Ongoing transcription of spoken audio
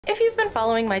If you've been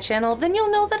following my channel, then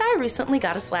you'll know that I recently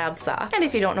got a slab saw. And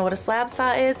if you don't know what a slab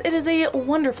saw is, it is a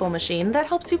wonderful machine that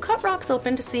helps you cut rocks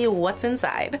open to see what's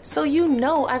inside. So you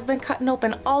know I've been cutting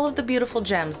open all of the beautiful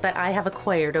gems that I have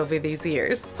acquired over these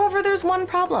years. However, there's one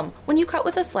problem. When you cut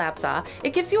with a slab saw,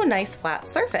 it gives you a nice flat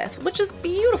surface, which is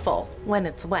beautiful when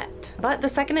it's wet. But the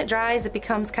second it dries, it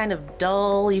becomes kind of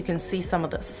dull. You can see some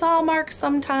of the saw marks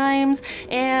sometimes,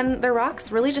 and the rocks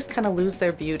really just kind of lose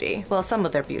their beauty. Well, some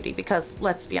of their beauty, because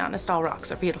let's be honest, all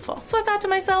rocks are beautiful. So I thought to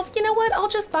myself, you know what, I'll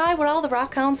just buy what all the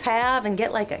rock hounds have and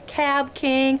get like a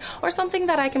cabking or something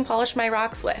that I can polish my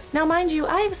rocks with. Now mind you,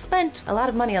 I've spent a lot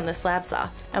of money on this slab saw,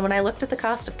 and when I looked at the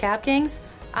cost of cabkings,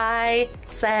 I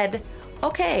said,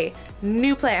 okay,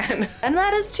 new plan. And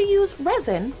that is to use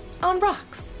resin on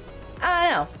rocks. I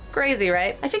know, crazy,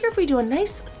 right? I figure if we do a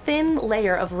nice thin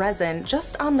layer of resin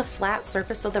just on the flat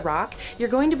surface of the rock, you're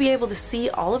going to be able to see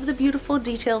all of the beautiful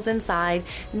details inside,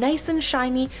 nice and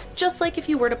shiny, just like if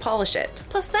you were to polish it.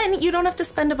 Plus then you don't have to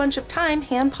spend a bunch of time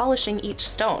hand polishing each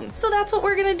stone. So that's what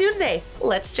we're gonna do today.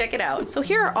 Let's check it out. So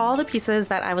here are all the pieces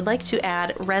that I would like to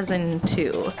add resin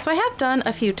to. So I have done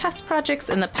a few test projects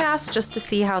in the past just to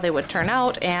see how they would turn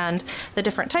out and the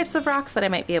different types of rocks that I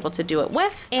might be able to do it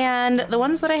with. And the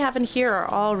ones that I have in here are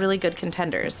all really good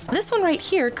contenders. This one right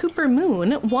here, Cooper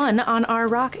Moon, won on our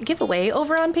rock giveaway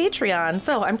over on Patreon,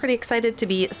 so I'm pretty excited to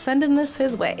be sending this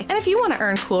his way. And if you want to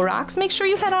earn cool rocks, make sure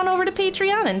you head on over to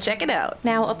Patreon and check it out.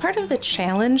 Now, a part of the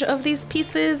challenge of these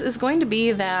pieces is going to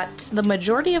be that the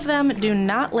majority of them do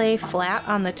not lay flat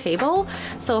on the table,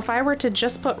 so if I were to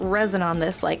just put resin on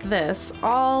this like this,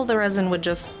 all the resin would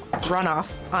just run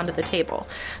off onto the table.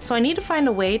 So I need to find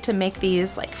a way to make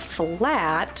these like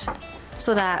flat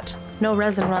so that no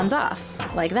resin runs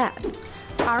off, like that.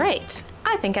 All right,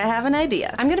 I think I have an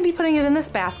idea. I'm gonna be putting it in this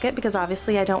basket because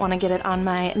obviously I don't wanna get it on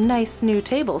my nice new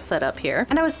table set up here.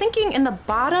 And I was thinking in the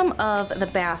bottom of the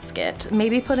basket,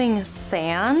 maybe putting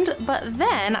sand, but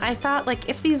then I thought like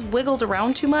if these wiggled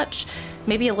around too much,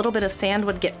 maybe a little bit of sand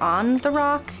would get on the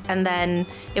rock and then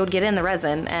it would get in the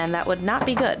resin and that would not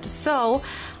be good. So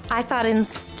I thought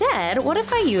instead, what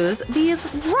if I use these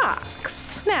rocks?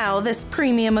 Now, this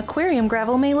premium aquarium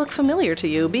gravel may look familiar to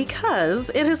you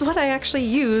because it is what I actually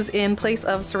use in place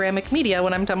of ceramic media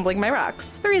when I'm tumbling my rocks.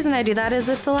 The reason I do that is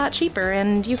it's a lot cheaper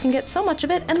and you can get so much of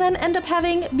it and then end up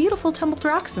having beautiful tumbled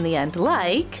rocks in the end,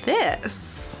 like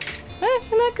this. Isn't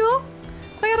that cool?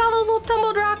 So I got all those little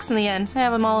tumbled rocks in the end. I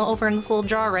have them all over in this little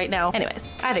jar right now. Anyways,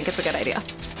 I think it's a good idea.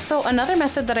 So another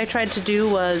method that I tried to do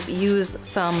was use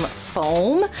some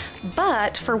foam,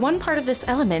 but for one part of this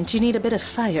element, you need a bit of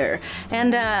fire.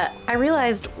 And I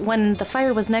realized when the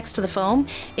fire was next to the foam,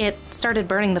 it started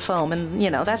burning the foam, and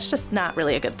you know, that's just not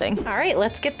really a good thing. All right,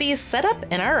 let's get these set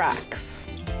up in our rocks.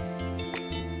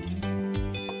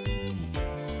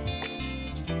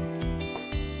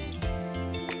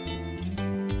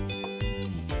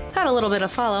 Had a little bit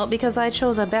of fallout because I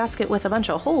chose a basket with a bunch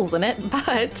of holes in it,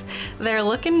 but they're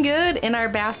looking good in our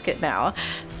basket now.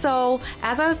 So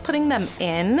as I was putting them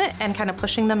in and kind of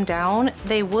pushing them down,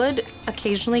 they would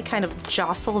occasionally kind of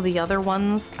jostle the other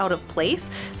ones out of place.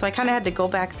 So I kind of had to go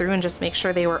back through and just make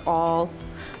sure they were all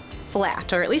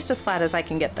flat, or at least as flat as I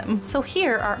can get them. So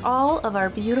here are all of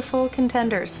our beautiful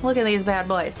contenders. Look at these bad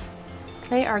boys.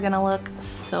 They are gonna look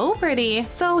so pretty.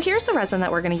 So here's the resin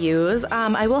that we're gonna use.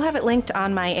 I will have it linked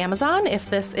on my Amazon if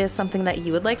this is something that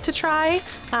you would like to try.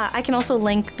 I can also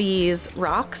link these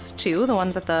rocks too, the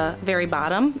ones at the very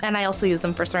bottom, and I also use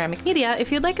them for ceramic media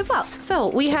if you'd like as well. So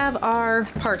we have our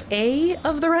part A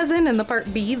of the resin and the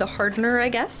part B, the hardener, I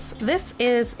guess. This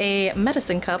is a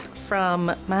medicine cup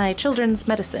from my children's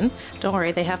medicine. Don't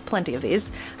worry, they have plenty of these,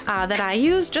 that I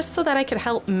use just so that I could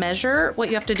help measure. What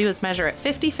you have to do is measure it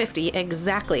 50-50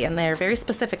 exactly, and they're very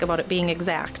specific about it being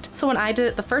exact. So when I did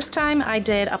it the first time, I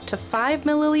did up to 5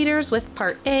 milliliters with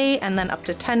part A and then up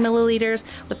to 10 milliliters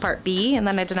with part B, and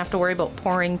then I didn't have to worry about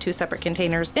pouring 2 separate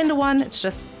containers into one. It's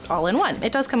just all in one.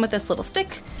 It does come with this little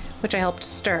stick, which I helped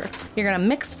stir. You're gonna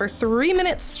mix for 3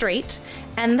 minutes straight,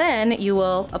 and then you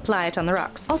will apply it on the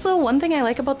rocks. Also, one thing I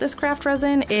like about this craft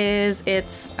resin is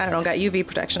it's, I don't know, got UV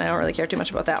protection. I don't really care too much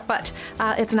about that, but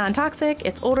it's non-toxic,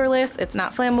 it's odorless, it's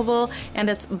not flammable, and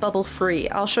it's bubble-free.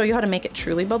 I'll show you how to make it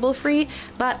truly bubble-free,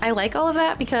 but I like all of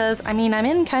that because, I mean, I'm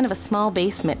in kind of a small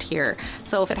basement here,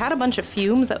 so if it had a bunch of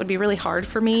fumes, that would be really hard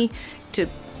for me to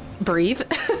breathe.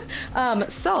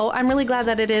 So I'm really glad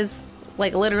that it is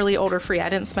like literally odor free. I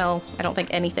didn't smell, I don't think,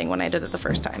 anything when I did it the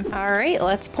first time. All right,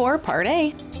 let's pour part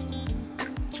A.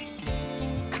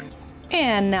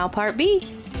 And now part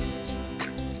B.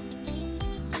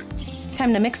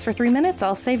 Time to mix for 3 minutes.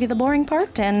 I'll save you the boring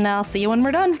part and I'll see you when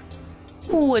we're done.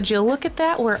 Would you look at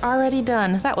that? We're already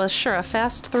done. That was sure a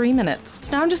fast 3 minutes.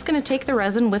 So now I'm just gonna take the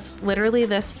resin with literally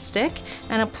this stick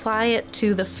and apply it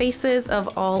to the faces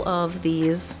of all of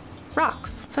these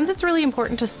rocks. Since it's really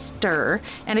important to stir,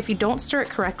 and if you don't stir it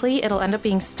correctly, it'll end up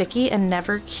being sticky and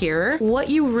never cure. What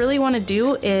you really want to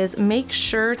do is make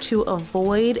sure to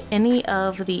avoid any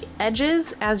of the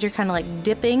edges as you're kind of like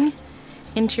dipping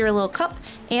into your little cup,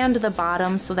 and the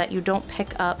bottom, so that you don't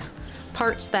pick up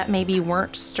parts that maybe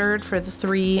weren't stirred for the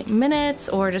 3 minutes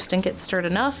or just didn't get stirred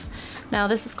enough. Now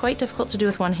this is quite difficult to do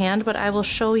with one hand, but I will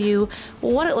show you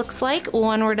what it looks like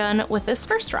when we're done with this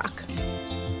first rock.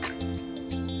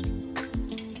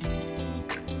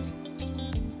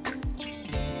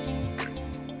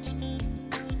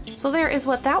 So there is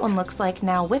what that one looks like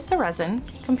now with the resin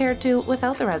compared to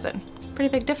without the resin. Pretty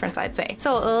big difference, I'd say.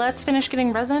 So let's finish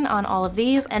getting resin on all of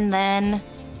these, and then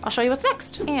I'll show you what's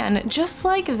next. And just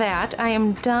like that, I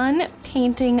am done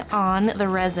painting on the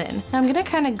resin. Now I'm gonna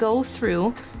kind of go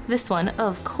through this one.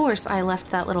 Of course, I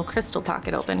left that little crystal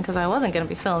pocket open because I wasn't gonna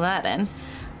be filling that in.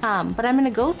 But I'm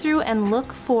gonna go through and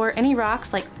look for any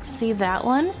rocks, like see that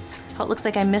one? How it looks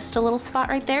like I missed a little spot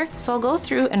right there. So I'll go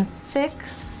through and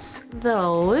fix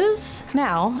those.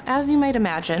 Now, as you might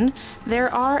imagine,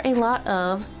 there are a lot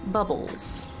of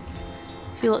bubbles.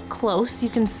 If you look close, you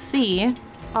can see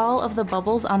all of the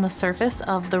bubbles on the surface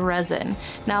of the resin.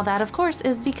 Now that, of course,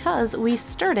 is because we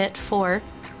stirred it for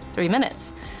 3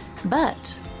 minutes.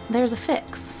 But there's a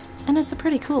fix, and it's a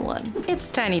pretty cool one. It's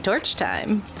tiny torch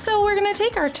time. So we're gonna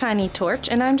take our tiny torch,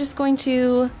 and I'm just going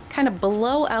to kind of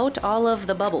blow out all of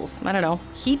the bubbles. I don't know,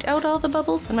 heat out all the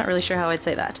bubbles? I'm not really sure how I'd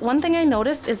say that. One thing I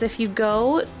noticed is if you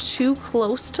go too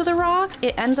close to the rock,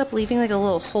 it ends up leaving like a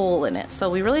little hole in it. So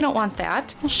we really don't want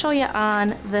that. I'll show you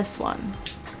on this one.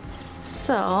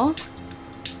 So,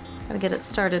 gotta get it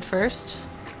started first.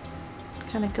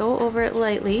 Kind of go over it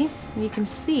lightly, and you can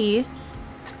see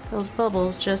those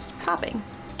bubbles just popping.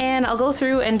 And I'll go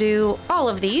through and do all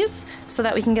of these so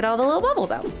that we can get all the little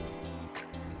bubbles out.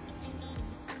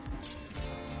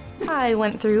 I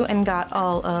went through and got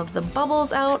all of the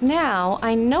bubbles out. Now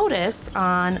I notice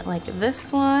on like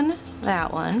this one,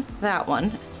 that one,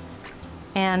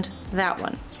 and that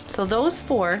one. So those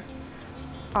 4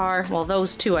 are, well,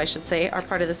 those 2 I should say, are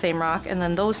part of the same rock, and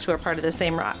then those 2 are part of the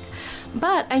same rock.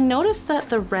 But I noticed that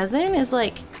the resin is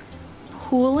like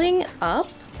pooling up,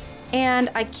 and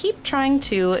I keep trying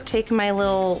to take my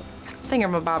little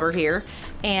thingamabobber here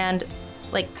and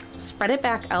like spread it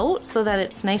back out so that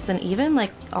it's nice and even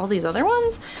like all these other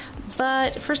ones,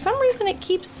 but for some reason it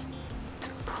keeps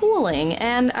pooling,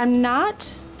 and I'm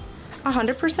not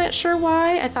 100% sure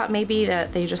why. I thought maybe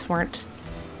that they just weren't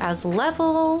as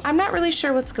level. I'm not really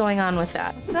sure what's going on with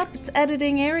that. What's up? It's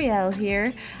editing Ariel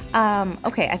here.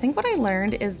 Okay, I think what I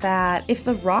learned is that if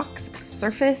the rock's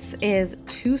surface is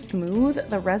too smooth,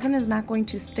 the resin is not going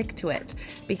to stick to it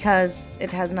because it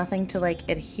has nothing to like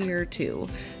adhere to.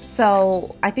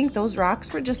 So I think those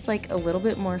rocks were just like a little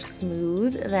bit more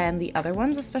smooth than the other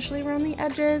ones, especially around the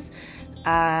edges.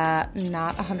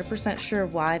 Not 100% sure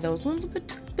why those ones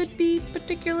would be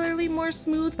particularly more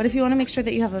smooth, but if you want to make sure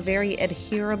that you have a very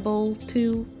adherable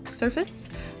to surface,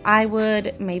 I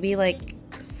would maybe like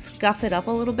scuff it up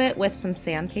a little bit with some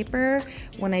sandpaper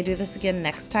when I do this again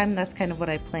next time. That's kind of what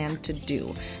I plan to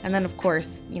do. And then of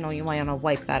course, you know, you want to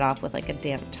wipe that off with like a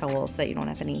damp towel so that you don't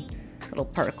have any little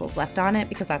particles left on it,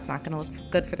 because that's not going to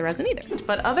look good for the resin either.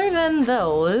 But other than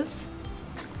those,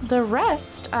 the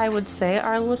rest I would say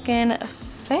are looking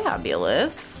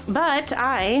fabulous. But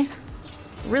I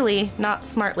really, not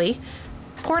smartly,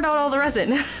 poured out all the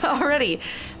resin already.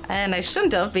 And I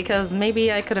shouldn't have, because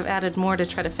maybe I could have added more to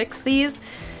try to fix these.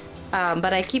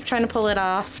 But I keep trying to pull it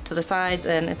off to the sides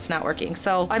and it's not working.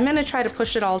 So I'm gonna try to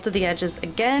push it all to the edges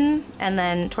again and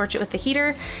then torch it with the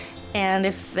heater. And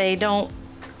if they don't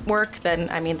work, then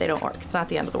I mean, they don't work. It's not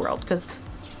the end of the world, because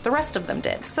the rest of them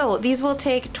did. So these will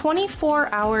take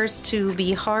 24 hours to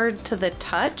be hard to the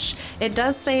touch. It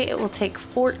does say it will take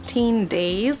 14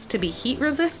 days to be heat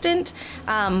resistant,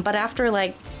 but after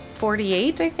like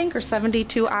 48, I think, or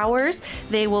 72 hours,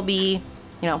 they will be,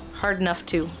 you know, hard enough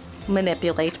to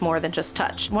manipulate more than just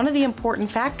touch. One of the important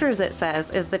factors, it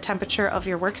says, is the temperature of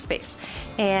your workspace,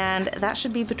 and that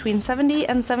should be between 70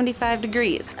 and 75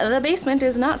 degrees. The basement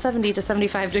is not 70 to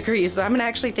 75 degrees, so I'm gonna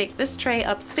actually take this tray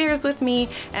upstairs with me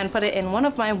and put it in one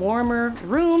of my warmer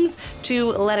rooms to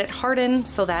let it harden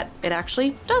so that it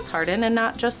actually does harden and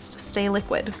not just stay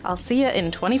liquid. I'll see you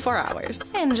in 24 hours.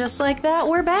 And just like that,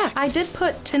 we're back. I did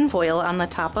put tin foil on the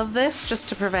top of this just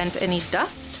to prevent any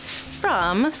dust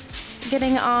from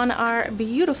getting on our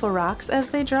beautiful rocks as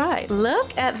they dry.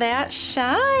 Look at that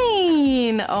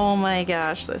shine. Oh my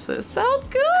gosh, this is so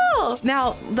cool.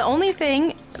 Now, the only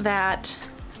thing that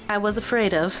I was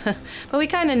afraid of, but we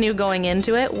kind of knew going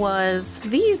into it, was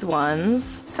these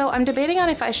ones. So I'm debating on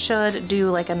if I should do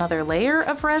like another layer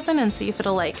of resin and see if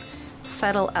it'll like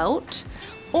settle out,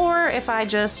 or if I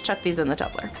just chuck these in the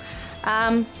tumbler.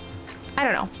 I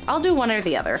don't know. I'll do one or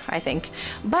the other, I think.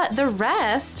 But the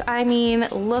rest, I mean,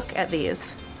 look at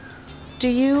these. Do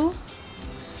you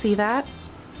see that?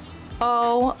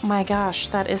 Oh my gosh,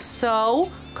 that is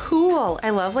so cool. I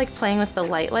love like playing with the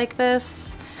light like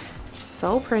this. It's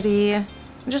so pretty. And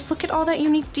just look at all that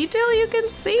unique detail you can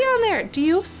see on there. Do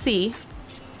you see?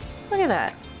 Look at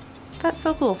that. That's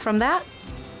so cool. From that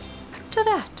to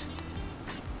that.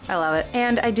 I love it.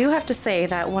 And I do have to say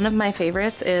that one of my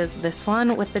favorites is this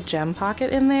one with the gem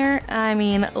pocket in there. I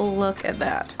mean, look at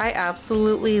that. I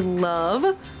absolutely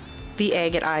love the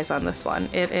agate eyes on this one.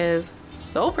 It is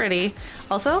so pretty.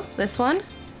 Also, this one,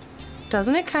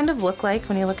 doesn't it kind of look like,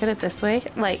 when you look at it this way,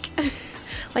 like,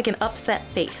 like an upset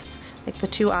face? Like the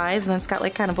two eyes, and it's got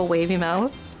like kind of a wavy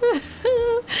mouth.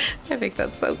 I think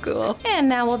that's so cool. And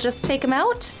now we'll just take them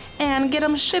out and get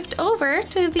them shipped over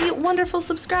to the wonderful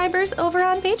subscribers over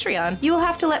on Patreon. You will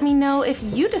have to let me know if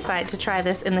you decide to try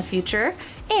this in the future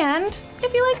and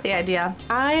if you like the idea.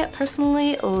 I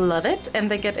personally love it and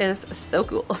think it is so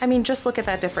cool. I mean, just look at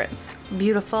that difference.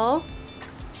 Beautiful,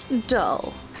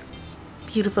 dull.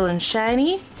 Beautiful and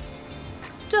shiny,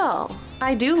 dull.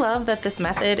 I do love that this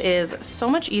method is so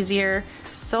much easier,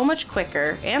 so much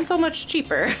quicker, and so much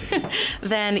cheaper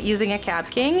than using a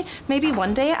cabking. Maybe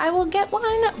one day I will get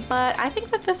one, but I think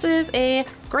that this is a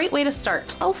great way to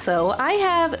start. Also, I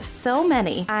have so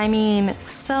many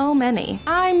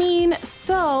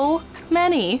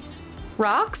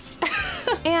rocks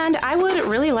and I would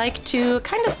really like to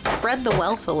kind of spread the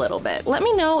wealth a little bit. Let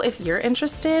me know if you're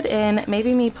interested in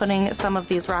maybe me putting some of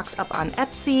these rocks up on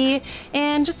Etsy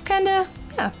and just kind of,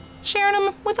 yeah, sharing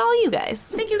them with all you guys.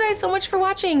 Thank you guys so much for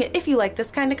watching. If you like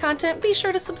this kind of content, be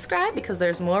sure to subscribe because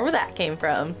there's more where that came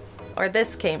from. Or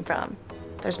this came from.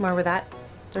 There's more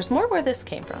where this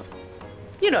came from.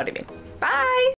 You know what I mean. Bye!